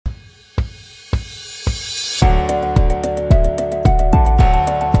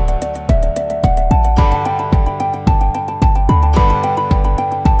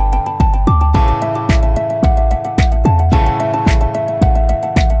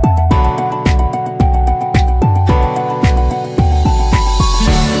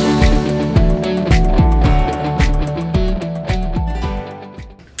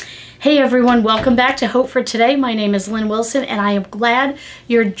everyone, welcome back to Hope for Today. My name is Lynn Wilson and I am glad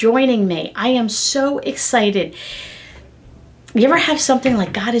you're joining me. I am so excited. You ever have something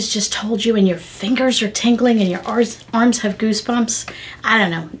like God has just told you and your fingers are tingling and your arms have goosebumps? I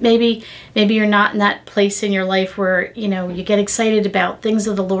don't know. Maybe you're not in that place in your life where, you get excited about things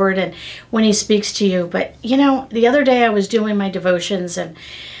of the Lord and when He speaks to you. But, the other day I was doing my devotions and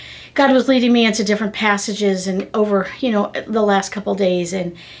God was leading me into different passages and over, the last couple days.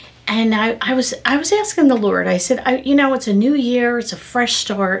 And I was asking the Lord, I said, it's a new year. It's a fresh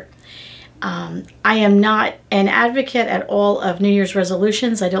start. I am not an advocate at all of New Year's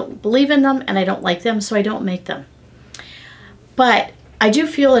resolutions. I don't believe in them and I don't like them, so I don't make them. But I do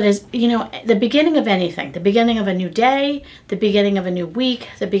feel it is, the beginning of anything, the beginning of a new day, the beginning of a new week,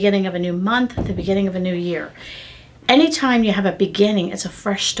 the beginning of a new month, the beginning of a new year. Anytime you have a beginning, it's a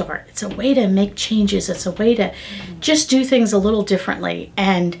fresh start. It's a way to make changes. It's a way to just do things a little differently.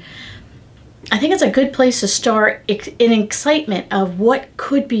 And I think it's a good place to start in excitement of what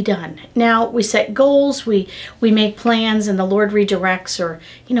could be done. Now, we set goals, we make plans, and the Lord redirects, or,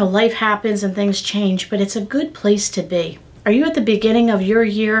 life happens and things change, but it's a good place to be. Are you at the beginning of your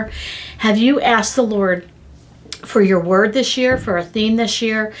year? Have you asked the Lord for your word this year, for a theme this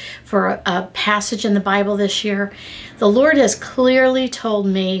year, for a passage in the Bible this year? The Lord has clearly told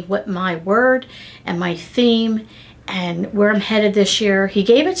me what my word and my theme and where I'm headed this year. He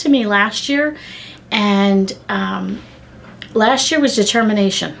gave it to me last year, and last year was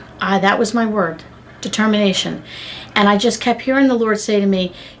determination. That was my word, determination. And I just kept hearing the Lord say to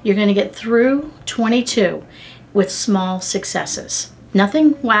me, you're going to get through 22 with small successes.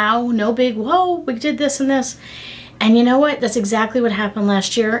 Nothing wow, no big, whoa, we did this and this. And you know what? That's exactly what happened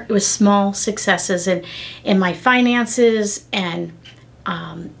last year. It was small successes in my finances and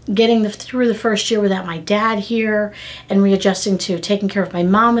getting through the first year without my dad here and readjusting to taking care of my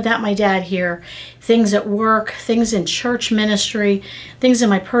mom without my dad here, things at work, things in church ministry, things in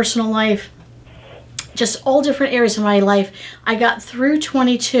my personal life, just all different areas of my life. I got through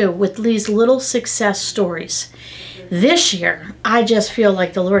 22 with these little success stories. This year, I just feel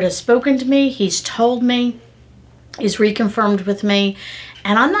like the Lord has spoken to me. He's told me. He's reconfirmed with me.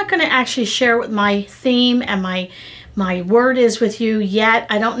 And I'm not going to actually share what my theme and my word is with you yet.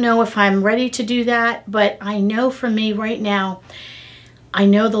 I don't know if I'm ready to do that, but I know for me right now, I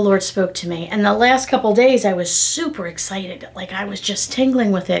know the Lord spoke to me. And the last couple days, I was super excited. Like I was just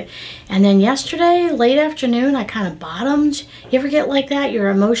tingling with it. And then yesterday, late afternoon, I kind of bottomed. You ever get like that? Your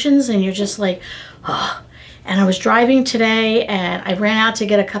emotions and you're just like, oh. And I was driving today and I ran out to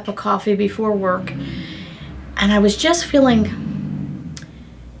get a cup of coffee before work. And I was just feeling,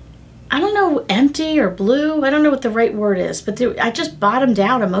 I don't know, empty or blue. I don't know what the right word is, but I just bottomed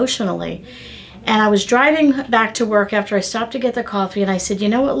out emotionally. And I was driving back to work after I stopped to get the coffee, and I said, you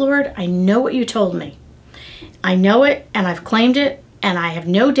know what, Lord? I know what you told me. I know it, and I've claimed it, and I have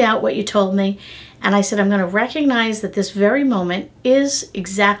no doubt what you told me. And I said, I'm going to recognize that this very moment is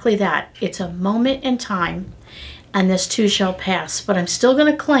exactly that. It's a moment in time, and this too shall pass. But I'm still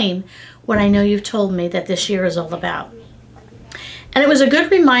going to claim what I know you've told me that this year is all about. And it was a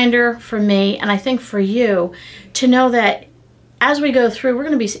good reminder for me, and I think for you, to know that as we go through, we're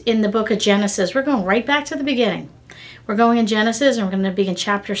going to be in the book of Genesis. We're going right back to the beginning. We're going in Genesis, and we're going to be in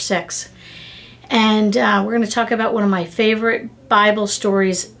chapter 6. And we're going to talk about one of my favorite Bible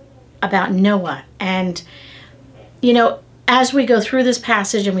stories about Noah. And, as we go through this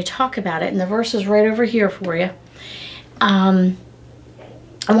passage and we talk about it, and the verse is right over here for you, I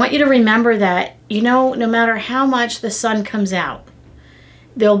want you to remember that, no matter how much the sun comes out,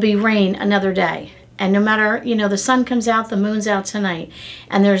 there'll be rain another day. And no matter, the sun comes out, the moon's out tonight.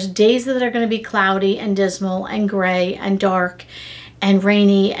 And there's days that are going to be cloudy and dismal and gray and dark and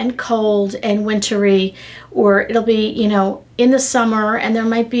rainy and cold and wintry. Or it'll be, in the summer and there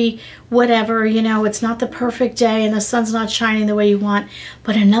might be whatever, it's not the perfect day and the sun's not shining the way you want.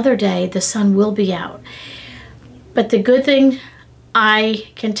 But another day, the sun will be out. But the good thing I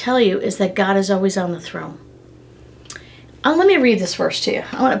can tell you is that God is always on the throne. Let me read this verse to you.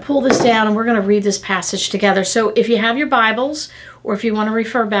 I want to pull this down and we're going to read this passage together. So if you have your Bibles or if you want to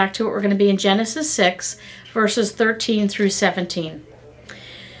refer back to it, we're going to be in Genesis 6, verses 13 through 17.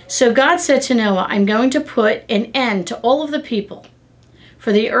 So God said to Noah, I'm going to put an end to all of the people,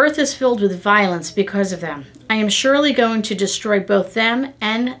 for the earth is filled with violence because of them. I am surely going to destroy both them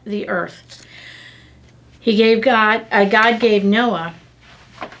and the earth. God gave Noah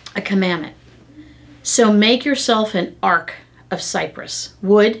a commandment. So make yourself an ark of cypress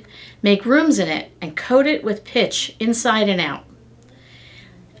wood, make rooms in it, and coat it with pitch inside and out.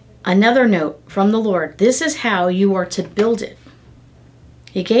 Another note from the Lord, this is how you are to build it.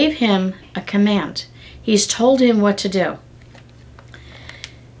 He gave him a command. He's told him what to do.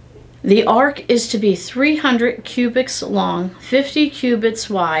 The ark is to be 300 cubits long, 50 cubits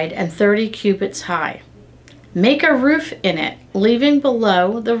wide, and 30 cubits high. Make a roof in it, leaving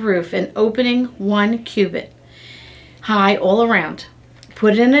below the roof an opening 1 cubit high all around.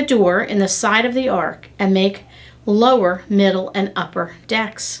 Put in a door in the side of the ark and make lower, middle, and upper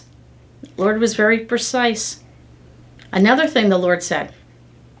decks. The Lord was very precise. Another thing the Lord said,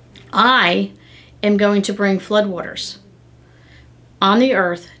 I am going to bring floodwaters on the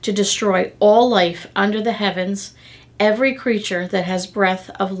earth to destroy all life under the heavens, every creature that has breath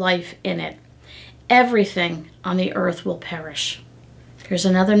of life in it. Everything on the earth will perish. Here's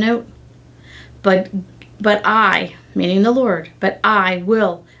another note. But I, meaning the Lord, but I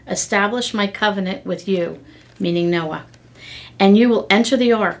will establish my covenant with you, meaning Noah. And you will enter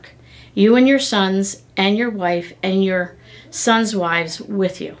the ark, you and your sons and your wife and your sons' wives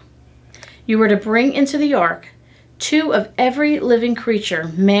with you. You are to bring into the ark 2 of every living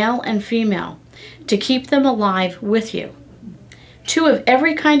creature, male and female, to keep them alive with you. 2 of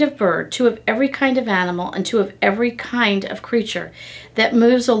every kind of bird, 2 of every kind of animal, and 2 of every kind of creature that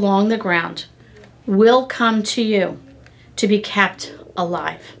moves along the ground will come to you to be kept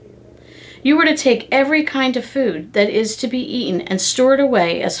alive. You are to take every kind of food that is to be eaten and store it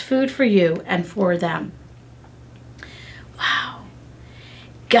away as food for you and for them. Wow.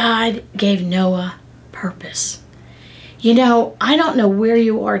 God gave Noah purpose. You know, I don't know where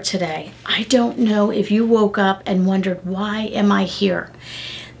you are today. I don't know if you woke up and wondered, why am I here?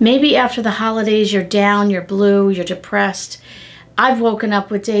 Maybe after the holidays, you're down, you're blue, you're depressed. I've woken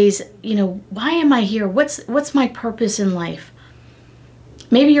up with days, why am I here? What's my purpose in life?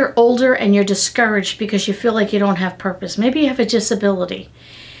 Maybe you're older and you're discouraged because you feel like you don't have purpose. Maybe you have a disability.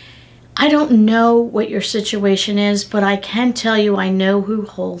 I don't know what your situation is, but I can tell you I know who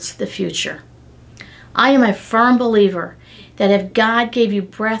holds the future. I am a firm believer that if God gave you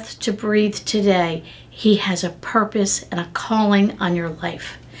breath to breathe today, He has a purpose and a calling on your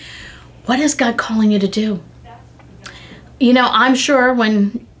life. What is God calling you to do? I'm sure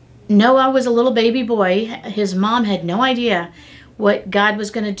when Noah was a little baby boy, his mom had no idea what God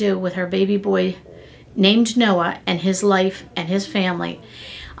was going to do with her baby boy named Noah and his life and his family.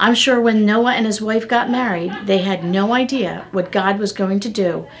 I'm sure when Noah and his wife got married, they had no idea what God was going to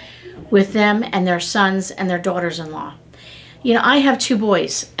do with them and their sons and their daughters-in-law. I have 2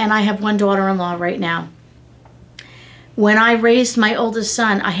 boys and I have 1 daughter-in-law right now. When I raised my oldest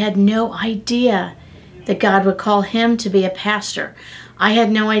son, I had no idea that God would call him to be a pastor. I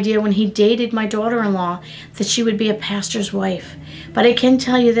had no idea when he dated my daughter-in-law that she would be a pastor's wife. But I can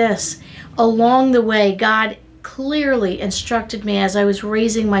tell you this, along the way, God clearly instructed me as I was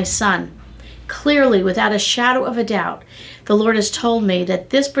raising my son. Clearly, without a shadow of a doubt, the Lord has told me that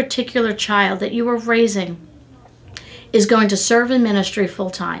this particular child that you are raising is going to serve in ministry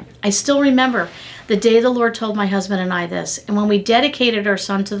full-time. I still remember the day the Lord told my husband and I this. And when we dedicated our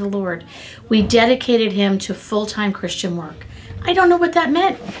son to the Lord, we dedicated him to full-time Christian work. I don't know what that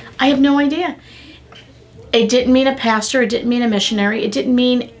meant. I have no idea. It didn't mean a pastor. It didn't mean a missionary. It didn't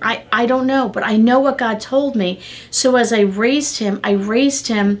mean, I don't know. But I know what God told me. So as I raised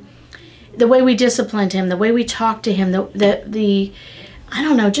him the way we disciplined him, the way we talked to him, I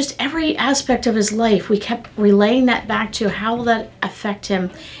don't know, just every aspect of his life. We kept relaying that back to how will that affect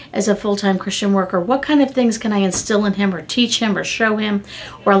him as a full-time Christian worker? What kind of things can I instill in him or teach him or show him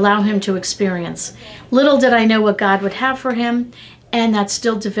or allow him to experience? Little did I know what God would have for him, and that's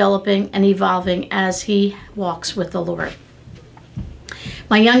still developing and evolving as he walks with the Lord.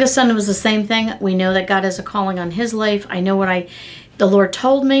 My youngest son was the same thing. We know that God has a calling on his life. I know what the Lord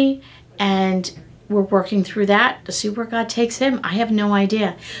told me, and we're working through that to see where God takes him. I have no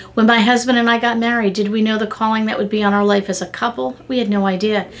idea. When my husband and I got married, did we know the calling that would be on our life as a couple? We had no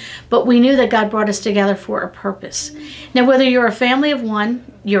idea. But we knew that God brought us together for a purpose. Now, whether you're a family of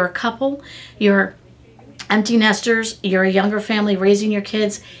 1, you're a couple, you're empty nesters, you're a younger family raising your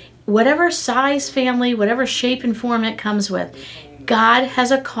kids, whatever size family, whatever shape and form it comes with, God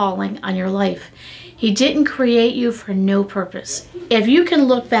has a calling on your life. He didn't create you for no purpose. If you can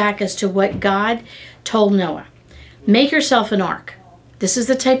look back as to what God told Noah, make yourself an ark. This is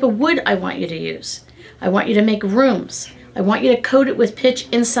the type of wood I want you to use. I want you to make rooms. I want you to coat it with pitch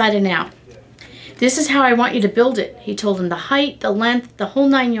inside and out. This is how I want you to build it. He told him the height, the length, the whole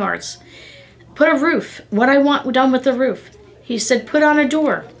 9 yards. Put a roof, what I want done with the roof. He said put on a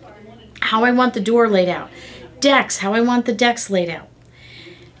door, how I want the door laid out. Decks, how I want the decks laid out.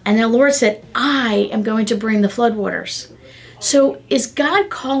 And the Lord said, I am going to bring the floodwaters. So is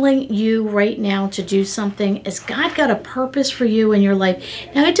God calling you right now to do something? Has God got a purpose for you in your life?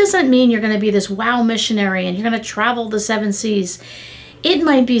 Now, it doesn't mean you're going to be this wow missionary and you're going to travel the 7 seas. It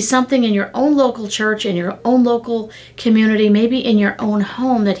might be something in your own local church, in your own local community, maybe in your own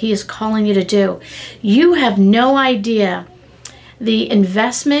home that He is calling you to do. You have no idea the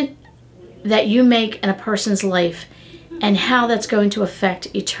investment that you make in a person's life and how that's going to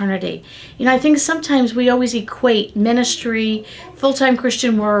affect eternity. You know, I think sometimes we always equate ministry, full-time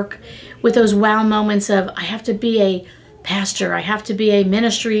Christian work with those wow moments of, I have to be a pastor, I have to be a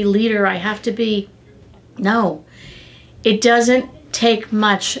ministry leader, I have to be... No, it doesn't take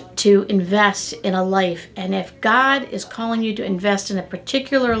much to invest in a life. And if God is calling you to invest in a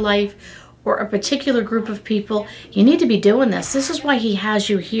particular life or a particular group of people, you need to be doing this. This is why He has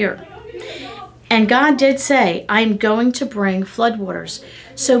you here. And God did say, I'm going to bring floodwaters.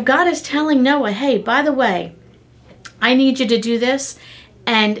 So God is telling Noah, hey, by the way, I need you to do this,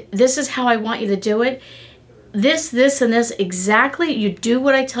 and this is how I want you to do it. This, and this, exactly, you do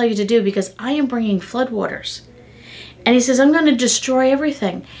what I tell you to do, because I am bringing floodwaters. And He says, I'm going to destroy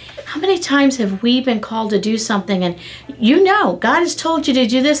everything. How many times have we been called to do something, and you know, God has told you to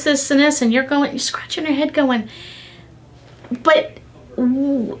do this, this, and this, and you're scratching your head going, but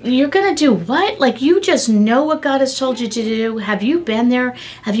you're going to do what? Like, you just know what God has told you to do. Have you been there?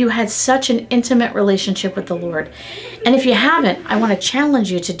 Have you had such an intimate relationship with the Lord? And if you haven't, I want to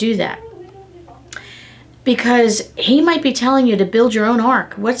challenge you to do that. Because He might be telling you to build your own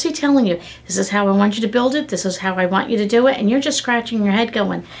ark. What's He telling you? This is how I want you to build it. This is how I want you to do it. And you're just scratching your head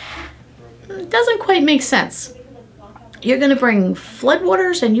going, it doesn't quite make sense. You're going to bring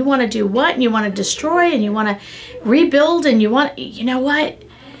floodwaters, and you want to do what? And you want to destroy, and you want to rebuild, and you know what?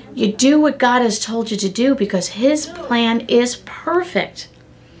 You do what God has told you to do, because His plan is perfect.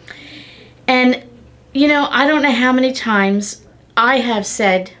 And, you know, I don't know how many times I have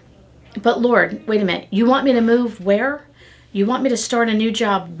said, but Lord, wait a minute. You want me to move where? You want me to start a new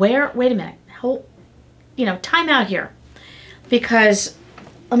job where? Wait a minute. Time out here. Because...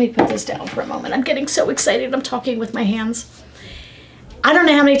 let me put this down for a moment. I'm getting so excited. I'm talking with my hands. I don't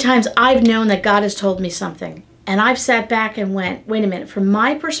know how many times I've known that God has told me something. And I've sat back and went, wait a minute. From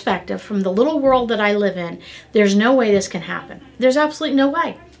my perspective, from the little world that I live in, there's no way this can happen. There's absolutely no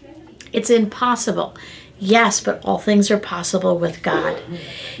way. It's impossible. Yes, but all things are possible with God.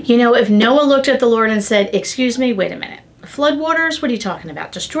 You know, if Noah looked at the Lord and said, excuse me, wait a minute. Floodwaters? What are you talking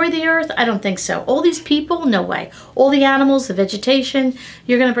about? Destroy the earth? I don't think so. All these people? No way. All the animals, the vegetation,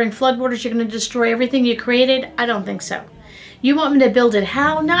 you're going to bring floodwaters, you're going to destroy everything you created? I don't think so. You want me to build it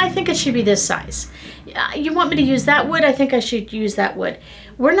how? No, I think it should be this size. You want me to use that wood? I think I should use that wood.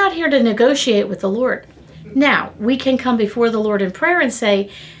 We're not here to negotiate with the Lord. Now, we can come before the Lord in prayer and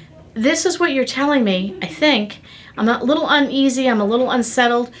say, this is what you're telling me, I think. I'm a little uneasy. I'm a little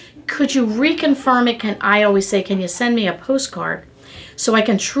unsettled. Could you reconfirm it? I always say, can you send me a postcard so I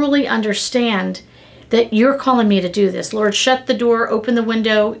can truly understand that you're calling me to do this? Lord, shut the door, open the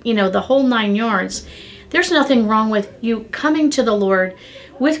window, the whole 9 yards. There's nothing wrong with you coming to the Lord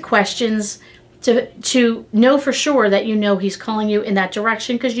with questions to know for sure that you know He's calling you in that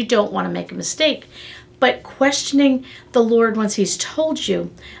direction, because you don't want to make a mistake. But questioning the Lord once He's told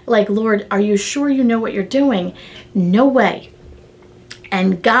you, like, Lord, are you sure you know what you're doing? No way.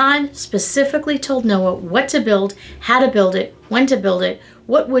 And God specifically told Noah what to build, how to build it, when to build it,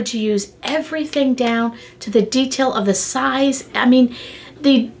 what wood to use, everything down to the detail of the size. I mean,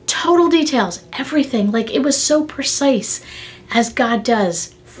 the total details, everything. Like, it was so precise. As God does,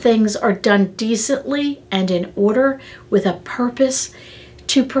 things are done decently and in order with a purpose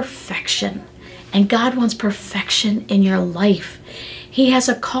to perfection. And God wants perfection in your life. He has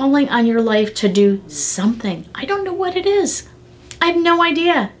a calling on your life to do something. I don't know what it is. I have no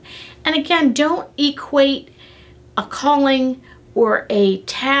idea. And again, don't equate a calling or a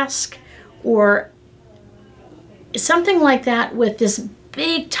task or something like that with this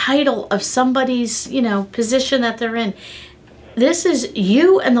big title of somebody's, position that they're in. This is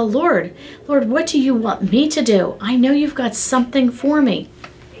you and the Lord. Lord, what do you want me to do? I know you've got something for me.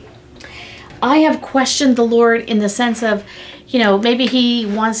 I have questioned the Lord in the sense of, maybe He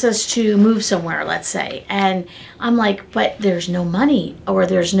wants us to move somewhere, let's say. And I'm like, but there's no money, or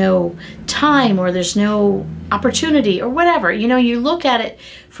there's no time, or there's no opportunity, or whatever. You look at it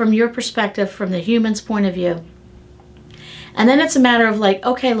from your perspective, from the human's point of view. And then it's a matter of like,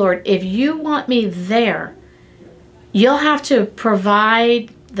 okay, Lord, if you want me there, you'll have to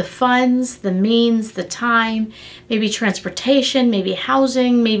provide the funds, the means, the time, maybe transportation, maybe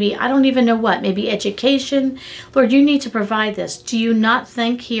housing, maybe I don't even know what, maybe education. Lord, you need to provide this. Do you not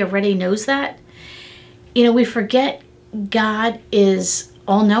think He already knows that? We forget God is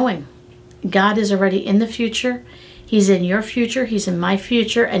all-knowing. God is already in the future. He's in your future. He's in my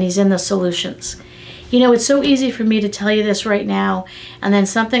future. And He's in the solutions. You know, it's so easy for me to tell you this right now, and then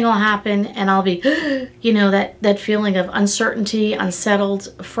something will happen, and I'll be, you know, that feeling of uncertainty,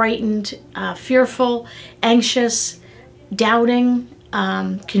 unsettled, frightened, fearful, anxious, doubting,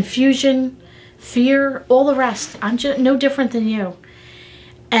 confusion, fear, all the rest. I'm just no different than you.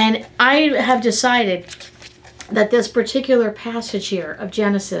 And I have decided that this particular passage here of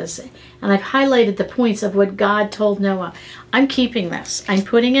Genesis, and I've highlighted the points of what God told Noah, I'm keeping this. I'm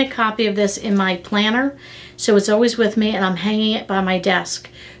putting a copy of this in my planner, so it's always with me, and I'm hanging it by my desk.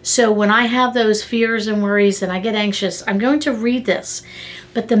 So when I have those fears and worries and I get anxious, I'm going to read this.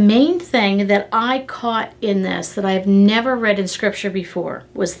 But the main thing that I caught in this that I've never read in Scripture before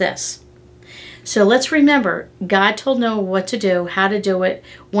was this. So let's remember, God told Noah what to do, how to do it,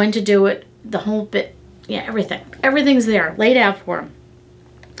 when to do it, the whole bit. Yeah, everything. Everything's there, laid out for him.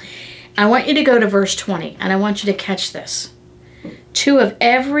 I want you to go to verse 20, and I want you to catch this. 2 of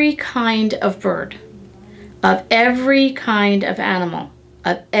every kind of bird, of every kind of animal,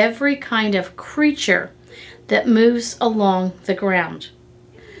 of every kind of creature that moves along the ground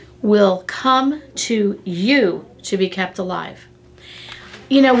will come to you to be kept alive.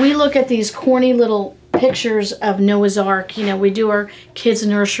 You know, we look at these corny little pictures of Noah's Ark. You know, we do our kids'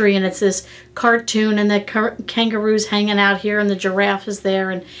 nursery, and it's this cartoon, and the kangaroo's hanging out here, and the giraffe is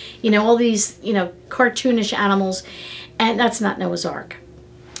there, and, you know, all these, you know, cartoonish animals. And that's not Noah's Ark.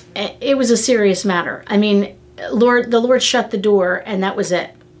 It was a serious matter. I mean, the Lord shut the door, and that was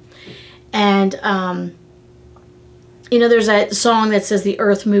it. And, you know, there's a song that says, "The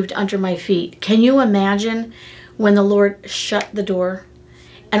earth moved under my feet." Can you imagine when the Lord shut the door?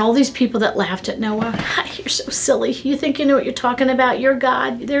 And all these people that laughed at Noah, "You're so silly. You think you know what you're talking about? You're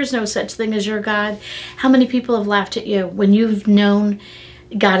God. There's no such thing as your God." How many people have laughed at you when you've known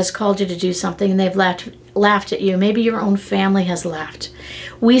God has called you to do something and they've laughed at you? Maybe your own family has laughed.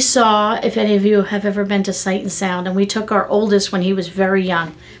 We saw, if any of you have ever been to Sight and Sound, and we took our oldest when he was very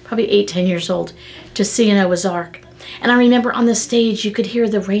young, probably 8, 10 years old, to see Noah's Ark. And I remember on the stage, you could hear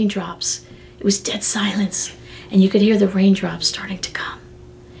the raindrops. It was dead silence, and you could hear the raindrops starting to come.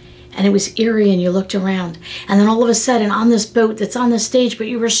 And it was eerie, and you looked around. And then all of a sudden, on this boat that's on the stage, but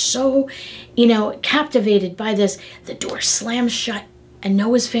you were so, you know, captivated by this, the door slammed shut, and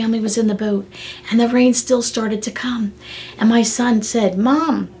Noah's family was in the boat, and the rain still started to come. And my son said,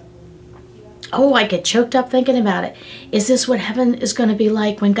 "Mom," oh, I get choked up thinking about it. "Is this what heaven is going to be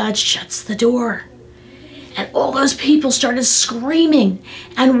like when God shuts the door?" And all those people started screaming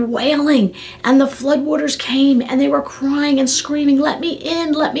and wailing, and the floodwaters came, and they were crying and screaming, "Let me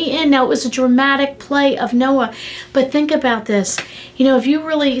in, let me in." Now, it was a dramatic play of Noah, but think about this. You know, if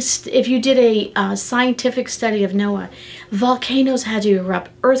you did a scientific study of Noah, volcanoes had to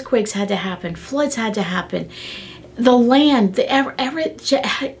erupt, earthquakes had to happen, floods had to happen. The land,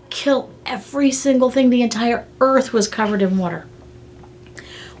 killed every single thing. The entire earth was covered in water.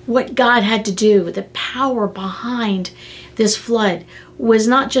 What God had to do, the power behind this flood, was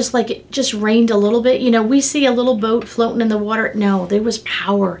not just like it just rained a little bit. You know, we see a little boat floating in the water. No, there was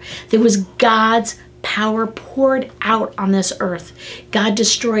power. There was God's power poured out on this earth. God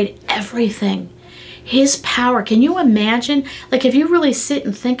destroyed everything. His power. Can you imagine? Like, if you really sit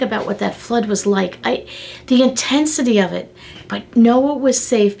and think about what that flood was like, the intensity of it. But Noah was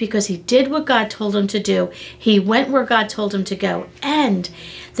safe because he did what God told him to do. He went where God told him to go. And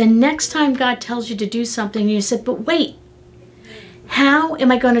the next time God tells you to do something, you said, "But wait, how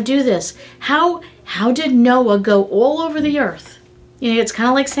am I going to do this?" How did Noah go all over the earth? You know, it's kind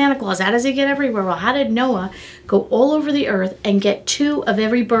of like Santa Claus. How does he get everywhere? Well, how did Noah go all over the earth and get 2 of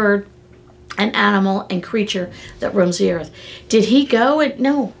every bird and animal and creature that roams the earth? Did he go? And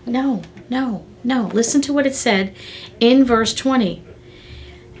no. Listen to what it said in verse 20.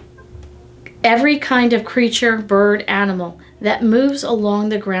 Every kind of creature, bird, animal that moves along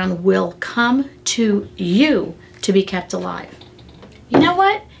the ground will come to you to be kept alive. You know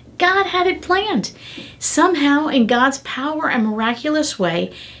what? God had it planned. Somehow, in God's power and miraculous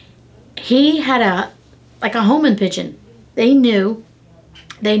way, he had like a homing pigeon. They knew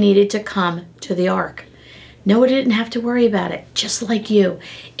they needed to come to the ark. Noah didn't have to worry about it, just like you.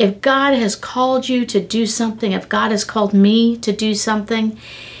 If God has called you to do something, if God has called me to do something,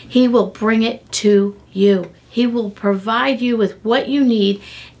 he will bring it to you. He will provide you with what you need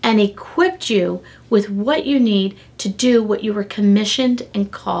and equip you with what you need to do what you were commissioned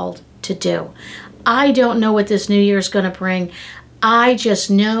and called to do. I don't know what this new year is going to bring. I just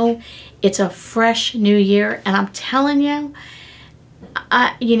know it's a fresh new year, and I'm telling you,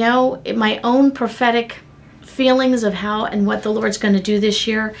 you know, my own prophetic feelings of how and what the Lord's going to do this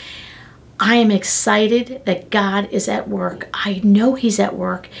year, I am excited that God is at work. I know He's at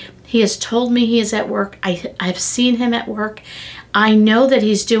work. He has told me He is at work. I've seen Him at work. I know that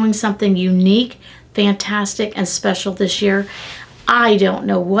He's doing something unique, fantastic, and special this year. I don't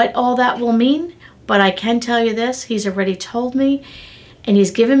know what all that will mean, but I can tell you this. He's already told me, and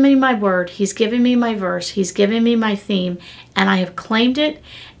He's given me my word. He's given me my verse. He's given me my theme, and I have claimed it,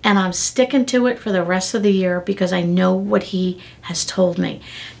 and I'm sticking to it for the rest of the year because I know what He has told me.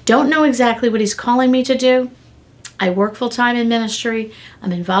 Don't know exactly what He's calling me to do. I work full-time in ministry.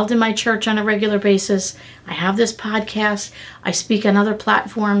 I'm involved in my church on a regular basis. I have this podcast. I speak on other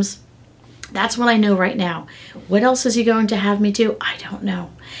platforms. That's what I know right now. What else is He going to have me do? I don't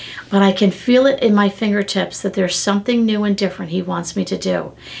know. But I can feel it in my fingertips that there's something new and different He wants me to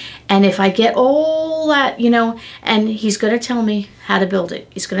do. And if I get all that, and He's going to tell me how to build it.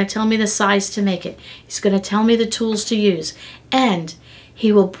 He's going to tell me the size to make it. He's going to tell me the tools to use. And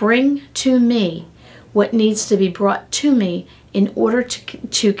He will bring to me what needs to be brought to me in order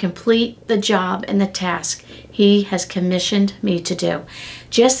to complete the job and the task He has commissioned me to do.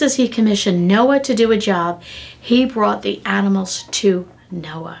 Just as He commissioned Noah to do a job, He brought the animals to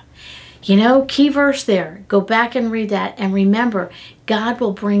Noah. Key verse there. Go back and read that. And remember, God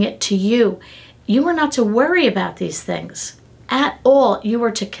will bring it to you. You are not to worry about these things at all. You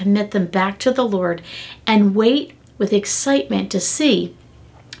are to commit them back to the Lord and wait with excitement to see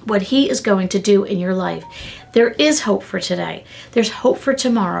what He is going to do in your life. There is hope for today. There's hope for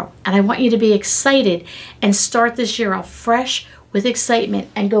tomorrow. And I want you to be excited and start this year off fresh with excitement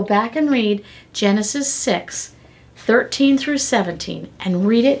and go back and read Genesis 6, 13 through 17 and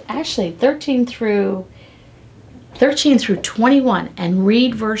read it. Actually, 13 through 21 and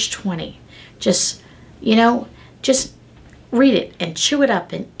read verse 20. Just read it and chew it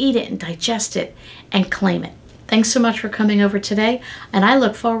up and eat it and digest it and claim it. Thanks so much for coming over today, and I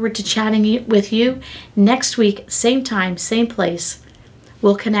look forward to chatting with you next week, same time, same place.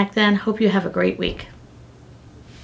 We'll connect then. Hope you have a great week.